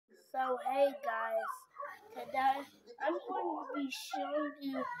So hey guys, today I'm going to be showing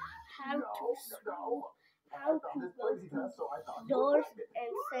you how to go through doors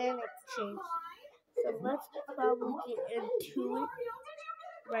and fan exchange. So let's probably get into it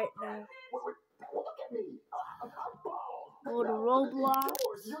right now. Go to Roblox.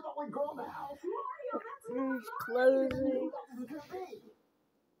 It's closing.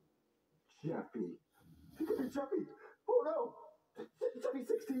 Jeffy! Oh no! Jeffy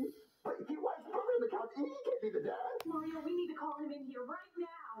 16! But he was on the couch. He can't be the dad. Mario, we need to call him in here right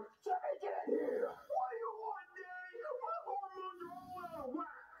now. Jeffy, get in here! What do you want, Daddy? My hormones are all out of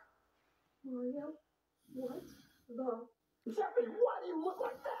whack. Mario, what the? Jeffy, why do you look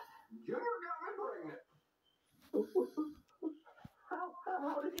like that? Junior got me pregnant.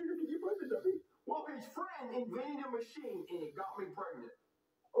 How did you get you pregnant, Jeffy? Well, his friend invented a machine and it got me pregnant.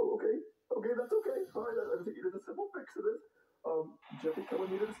 Oh, okay. Okay, that's okay. All right, I think there's a simple fix to this. Jeffy, come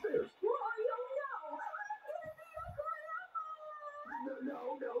with me to the stairs. Mario,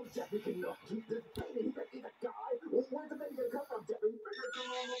 no! No, Jeffy cannot keep this baby. He can either die. Where's the baby gonna come from, Jeffy? It's gonna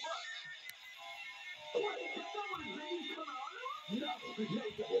come on the butt. What? Is that where the baby's coming on? No,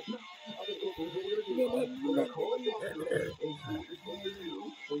 Jeffy, it's not. Okay, we're gonna call a doctor and see what it's going to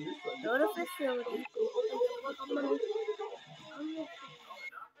do when your son Go to facility.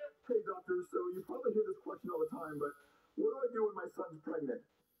 Hey, doctor, so you probably hear this question all the time, but what do I do when my son's pregnant?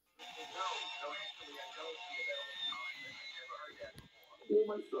 Well,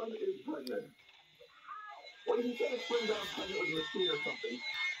 my son is pregnant. Well, he said his friend got him pregnant with a machine or something.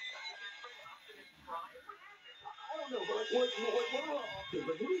 I don't know, but what are our options?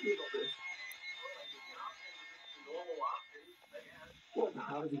 Like, what do we do about this? Well,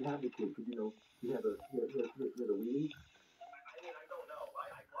 how does he have the kid? Because, he had a weed.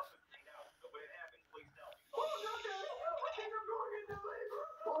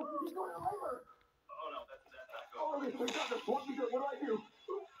 What do I do?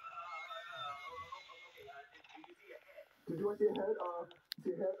 Did you see a head?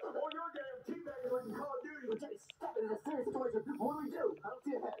 See a head? Oh, your damn teabag is like in Call of Duty. But Jay, stop it. It's a serious situation. What do we do? I don't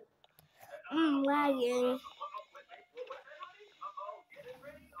see a head. Lagging.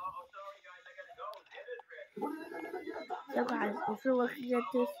 So guys, if you're looking at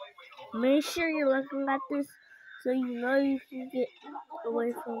this, make sure you're looking at this so you know you can get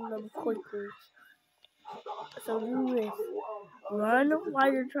away from them quickly. So do this. Run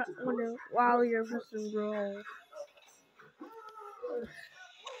while you're pressing roll.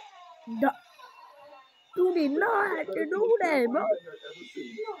 You did not have to do that, bro. No, it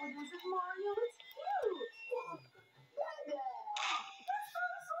isn't Mario. It's cute.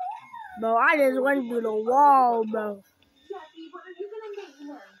 Bro, I just went through the wall, bro. Jeffy, what are you gonna name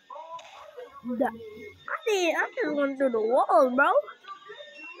him? I just went through the wall, bro.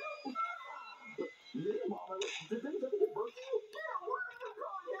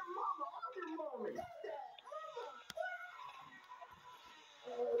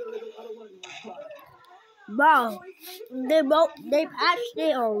 Bro, they patched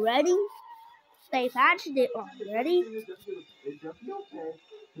it already.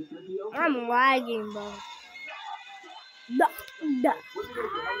 I'm lagging, bro.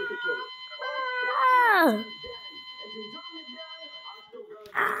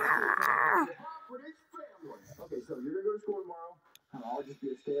 Okay, so you're gonna go to school tomorrow, and I'll just be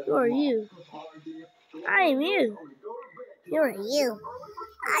a stay-at-home Who are mom. you? I am you. Who are you?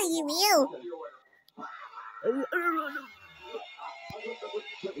 I am you.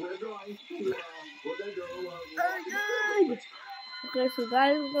 Okay, so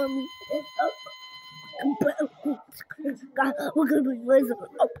guys, we're gonna be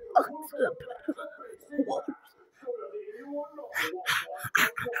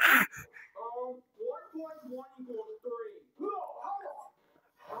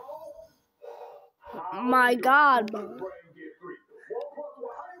my God, bro.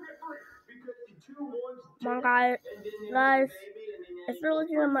 My guys, if you're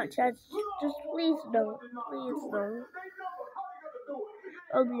looking at my chat, just please don't.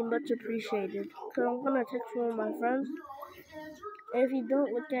 It'll be much appreciated. Cause I'm gonna text one of my friends. And if you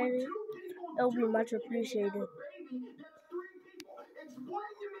don't look at it, it'll be much appreciated.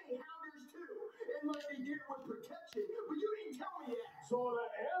 So the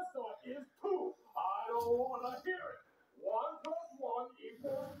answer is 2. I don't want to hear it. 1 plus 1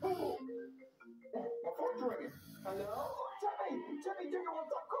 equals 2. My phone's ringing. Hello? Jeffy,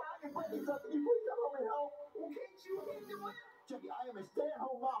 stop crying and breaking something. Can you please come over and help? Well, can't you handle it? Jeffy, I am a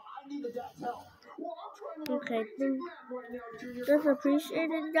stay-at-home mom. I need the dad's help. Well, I'm trying to Okay, just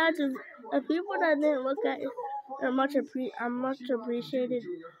appreciated, guys. The people that didn't look at it are much appreciated.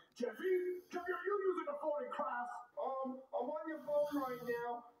 Jeffy, are you using the phone in class? I'm on your phone right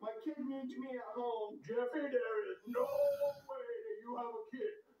now. My kid needs me at home. Jeffy, there is no way that you have a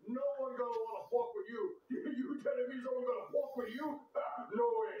kid. No one gonna wanna fuck with you. You telling me someone gonna fuck with you? No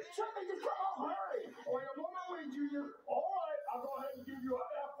way. Jeffy, just come on, hurry. Oh, I'm on my way, Junior. All right, I'll go ahead and give you an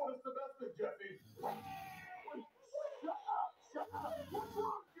F for the semester, Jeffy. Shut up. What's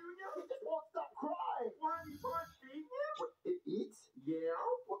wrong, Junior? He just won't stop crying. Why are you trying to eat? It eats? Yeah.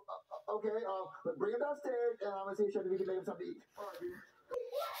 Well, okay, bring him downstairs, and I'm gonna see if Chef Pee can make him something to eat. All right, Junior.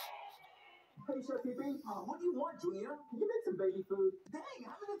 Hey, Chef Pee. What do you want, Junior? Can you make some baby food? Dang,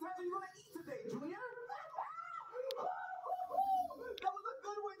 how many times are you gonna eat today, Junior? That was a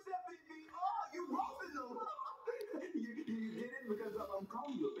good one, Chef Pee. Oh, you roasted them. You did it because I'm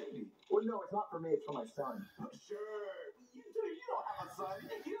calling you a baby. Well, no, it's not for me. It's for my son. Sure. You don't have a son.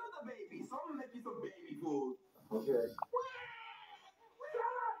 You're the baby. So I'm gonna make you some baby food. Okay.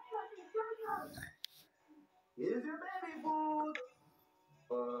 Here's your baby food.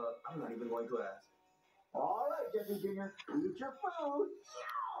 I'm not even going to ask. All right, Jeffy Jr., eat your food.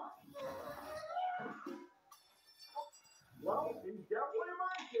 Well, he's definitely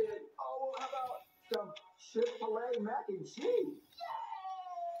my kid. Oh, how about some Chick-fil-A mac and cheese?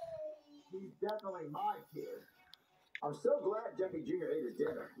 Yay! He's definitely my kid. I'm so glad Jeffy Jr. ate his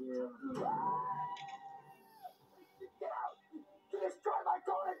dinner. Yeah. Get out! You destroyed my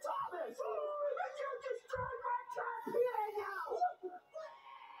golden Thomas! You destroyed my torpedo!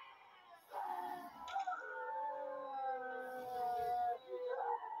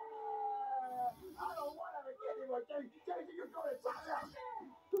 I don't want him again anymore, Jeffy. Jeffy, you're going to Thomas!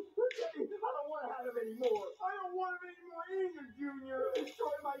 Jeffy, I don't want to have him anymore. I don't want him anymore either, Junior. You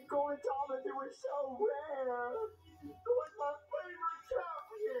destroyed my golden Thomas. It was so rare. It was my favorite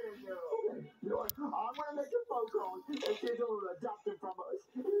champion. Okay, you know what? I'm going to make a phone call and see if they'll adopt him from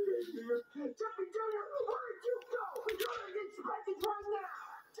us. Jeffy Jr., where did you go? You're going to get spanked right now.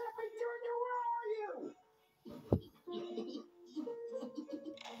 Jeffy Jr., where are you?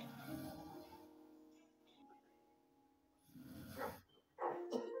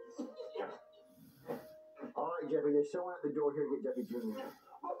 All right, Jeffy, there's someone at the door here to get Jeffy Jr.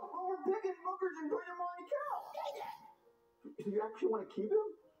 We're picking boogers and putting them on the couch. So you actually want to keep him?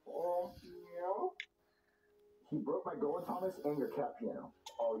 Yeah. He broke my golden Thomas and your cat piano.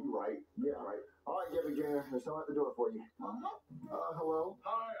 Oh, you right. Yeah. Right. All right, Jeffy Jr., there's someone at the door for you. Hello?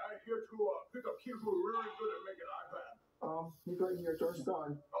 Hi, I'm here to pick up kids who are really good at making iPads. He's right here. It's our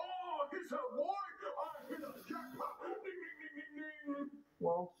son. Oh, it's a boy! I hit a jackpot! Ding, ding, ding, ding, ding!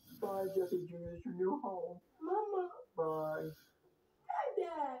 Well, bye, Jeffy Jr. It's your new home. Mama. Bye. Hi,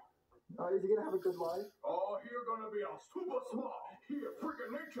 Dad. Is he gonna have a good life? Oh, he's gonna be a super smart. He a freaking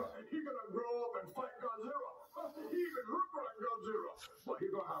nature. He's gonna grow up and fight Godzilla. He even look like Godzilla. But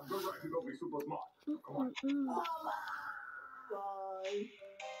he's gonna have good life. He's gonna be super smart. Come on. Mama. Bye.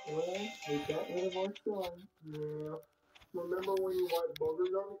 Well, we got rid of our son. Yeah. Remember when you wiped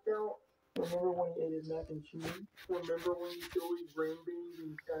buggers on the couch? Remember when he ate his mac and cheese? Remember when you threw his green beans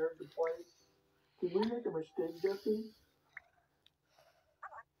and scattered the plate? Did we make a mistake, Jeffy?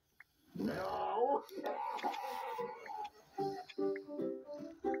 No!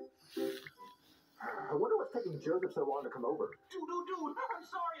 I wonder what's taking Joseph so long to come over. Dude, I'm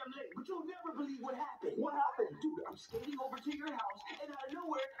sorry I'm late, but you'll never believe what happened. What happened? Dude, I'm skating over to your house, and out of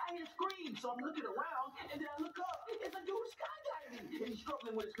nowhere, I hear screams. So I'm looking around, and then I look up. It's a dude skydiving, and he's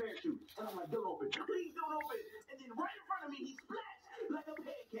struggling with his parachute. And I'm like, don't open. Please don't open. And then right in front of me, he splashed like a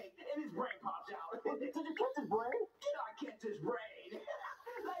pancake, and his brain pops out. Did you catch his brain? Did I catch his brain?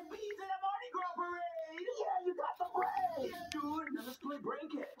 Like bees in a Mardi Gras parade. Yeah, you got the brain. Yeah, dude. Now let's play brain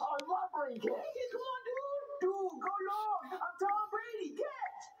catch. Oh, I love brain catch. Yeah, come on, dude. Dude, go long. I'm Tom Brady.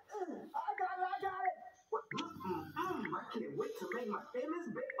 Catch. I got it. What? I can't wait to make my famous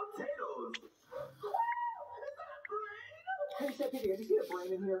baked potatoes. Is that a brain? Hey, Chef Pee, have you seen a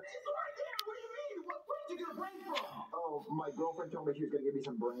brain in here? It's right there. What do you mean? Where did you get a brain from? Oh, my girlfriend told me she was going to give me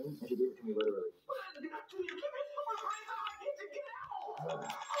some brains, and she gave it to me literally. You give me so much brains out of my kitchen. Get out. Oh,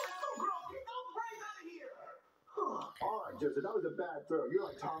 it's so gross. Get those brains out of here. All right, Joseph, that was a bad throw. You're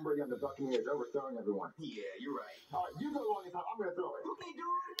like Tom Brady on the Buccaneers, overthrowing everyone. Yeah, you're right. All right, you go long enough. I'm going to throw it. Okay,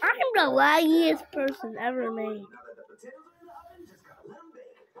 dude. I'm the laggiest person ever made. Now that the potatoes are in the oven, just gotta let them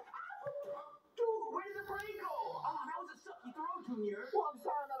bake. Dude, where did the brain go? Oh, that was a sucky throw, Junior. Well, I'm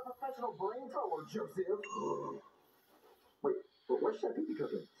sorry, I'm not a professional brain thrower, Joseph. Wait, what's Chef Pee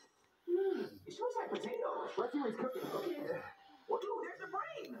cooking? It smells like potatoes. Let's see what he's cooking. Okay. Well, dude, there's the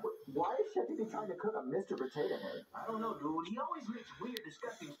brain. Why is Chef Pee trying to cook a Mr. Potato Head? I don't know, dude. He always makes weird,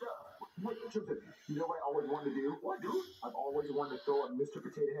 disgusting stuff. Wait, Joseph, you know what I always wanted to do? What, dude? I've always wanted to throw a Mr.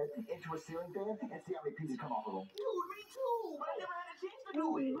 Potato Head into a ceiling fan and see how many pieces come off of him. Dude, me too. But I never had a chance to do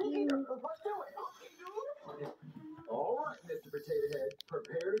it. Me neither. Let's do it. Okay, dude. All right, Mr. Potato Head,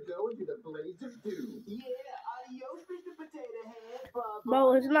 prepare to go into the blades of doom. Yeah, adios, Mr. Potato Head.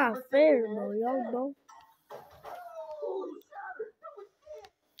 Bro, it's not fair, bro. Yo, bro. Oh, shattered. That was it.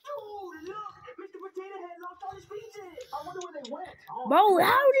 Dude, look. Mr. Potato Head lost all his pieces. I wonder where they went. Oh, Bro,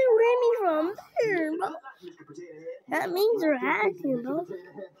 how do you hit me from there, bro? Mr. Potato Head. That means you're hacking, bro.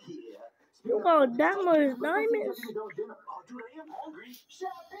 You got that much diamonds? Oh, dude, I am hungry.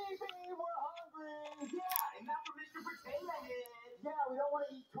 Chef Pee-Pee, we're hungry. Yeah, and not for Mr. Potato Head. Yeah, we don't want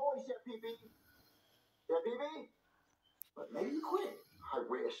to eat toys, Chef Pee-Pee. Chef Pee-Pee? But maybe you quit. I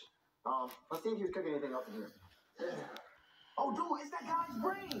wish. Let's see if he was cooking anything else in here. Oh, dude, it's that guy's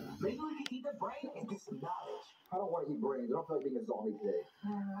brain. Maybe we can eat the brain and get some knowledge. I don't want to eat brains. I don't feel like being a zombie today.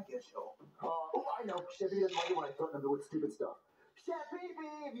 I guess so. Oh, I know. Chef Pee-Pee doesn't like it when I threaten him with stupid stuff. Chef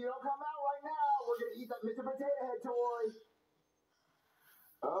Pee-Pee, if you don't come out right now, we're going to eat that Mr. Potato Head toy.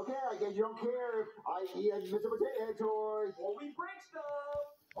 Okay, I guess you don't care if I eat a Mr. Potato Head toy. Or we break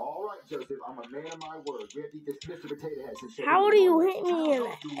stuff. All right, Joseph, I'm a man of my word. We have to eat this Mr. Potato Head. Since Chef How do Pee-Pee you told us. hit me in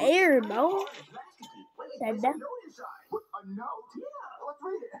the air, bro? There's a note inside. What, a note? Yeah, let's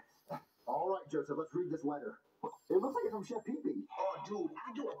read it. All right, Joseph, let's read this letter. It looks like it's from Chef Pee-Pee. Oh, dude, I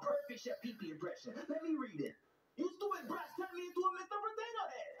do a perfect Chef Pee-Pee impression. Let me read it. You stupid brats turn me into a Mr. Potato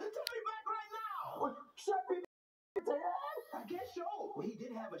Head. Tell me back right now. What, Chef Pee-Pee Potato Head? I guess so. Well, he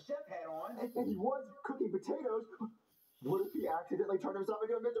did have a chef hat on. And he was cooking potatoes. What if he accidentally turned himself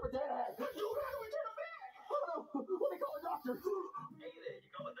into a Mr. Potato Head? Dude, how do we turn him back? Oh, no. Let me call a doctor. Hey there,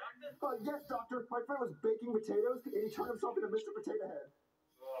 you call a doctor? Yes, doctor. My friend was baking potatoes, and he turned himself into Mr. Potato Head.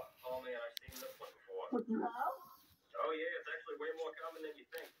 Oh man, I've seen this one before. What, you have? Oh yeah, it's actually way more common than you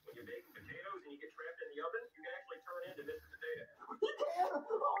think. When you're baking potatoes and you get trapped in the oven, you can actually turn into Mr. Potato Head. You can?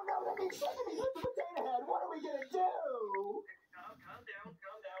 Oh, no, that means she's going to be Mr. Potato Head. What are we going to do? Calm down,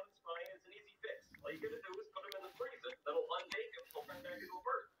 it's fine, it's an easy fix. All you gotta do is put him in the freezer, that'll unbake him, he'll turn back into a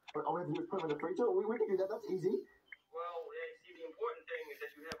bird. All we have to do is put him in the freezer? We can do that. That's easy. Well, see, the important thing is that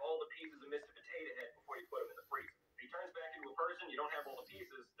you have all the pieces of Mr. Potato Head before you put him in the freezer. If he turns back into a person, you don't have all the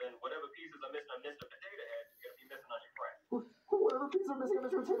pieces, then whatever pieces are missing on Mr. Potato Head, you're gonna be missing on your friend. Whatever piece are missing on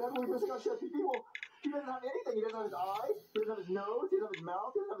Mr. Potato Head, we're missing on Chef Pee-Pee. Well, he doesn't have anything. He doesn't have his eyes. He doesn't have his nose. He doesn't have his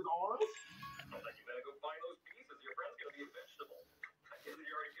mouth. He doesn't have his arms. Well, then you better go find those pieces. Your friend's gonna be a vegetable. I guess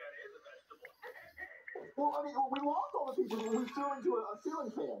you already got his a vegetable. Well, I mean, we lost all the pieces when we threw into a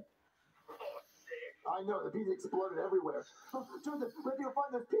ceiling fan. Oh, sick. I know, the pieces exploded everywhere. Joseph, we have to go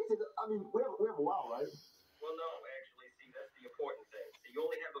find those pieces. I mean, we have a while, right? Well, no, actually, see, that's the important thing. See, you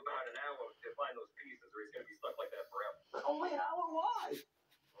only have about an hour to find those pieces, or he's gonna be stuck like that forever. Only an hour? Why?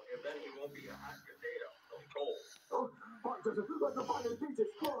 Well, and then he won't be a hot potato. He'll be cold. Oh, all right, Joseph, let's go find those pieces.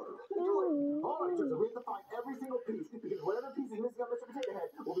 Do it. All right, Joseph, we have to find every single piece, because whatever piece is missing on Mr. Potato Head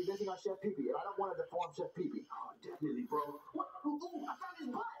will be missing on Chef Pee-Pee, and I don't want to deform Chef Pee-Pee. Oh, definitely, bro. What? Ooh, I found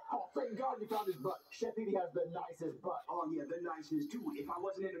his butt. Oh, thank God you found his butt. Chef Pee-Pee has the nicest butt. Oh, yeah, the nicest, too. If I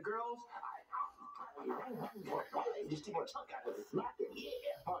wasn't into girls, just take a chunk out of it. Smack it.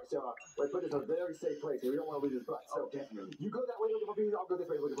 Yeah. All right, so we put this in a very safe place, and we don't want to lose his butt. So Definitely. you go that way looking for pieces, I'll go this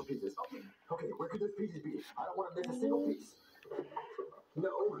way looking for pieces. Okay. Okay, where could those pieces be? I don't want to miss a single piece.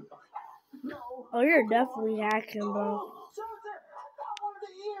 No. No. Oh, you're definitely hacking, bro. Joseph, I found one of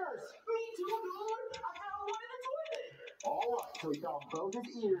the ears. Me too, dude. I found one in the toilet. All right, so he found both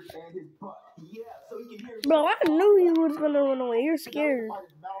his ears and his butt. Yeah, so he can hear his Bro, I knew he was gonna run away. You're scared. Now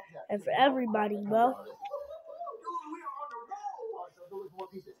his mouth next. And for everybody, bro. Dude, we are on the roll. All right, so go look for more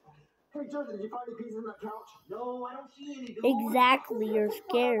pieces. Hey, Joseph, did you find any pieces on that couch? No, I don't see any, dude. Exactly, you're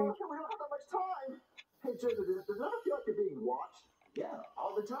scared. We don't have that much time. Hey, Joseph, does it ever feel like you're being watched? Yeah,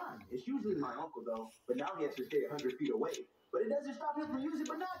 all the time. It's usually my uncle, though. But now he has to stay 100 feet away. But it doesn't stop him from using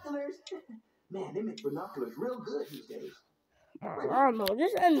binoculars. Man, they make binoculars real good these days. I don't know.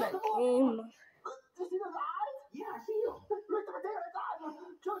 Just end the game. Do you see those eyes? Yeah, I see him. Mr. Potato's eyes.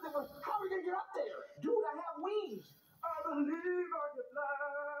 Joseph, how are we going to get up there? Dude, I have wings. I believe I can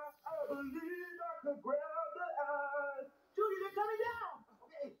fly. I believe I can grab the eyes. Dude, they're coming down.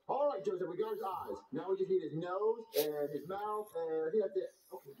 Okay. All right, Joseph, we got his eyes. Now we just need his nose and his mouth, and I think that's it.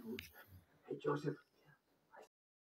 Okay, dude. Hey, Joseph,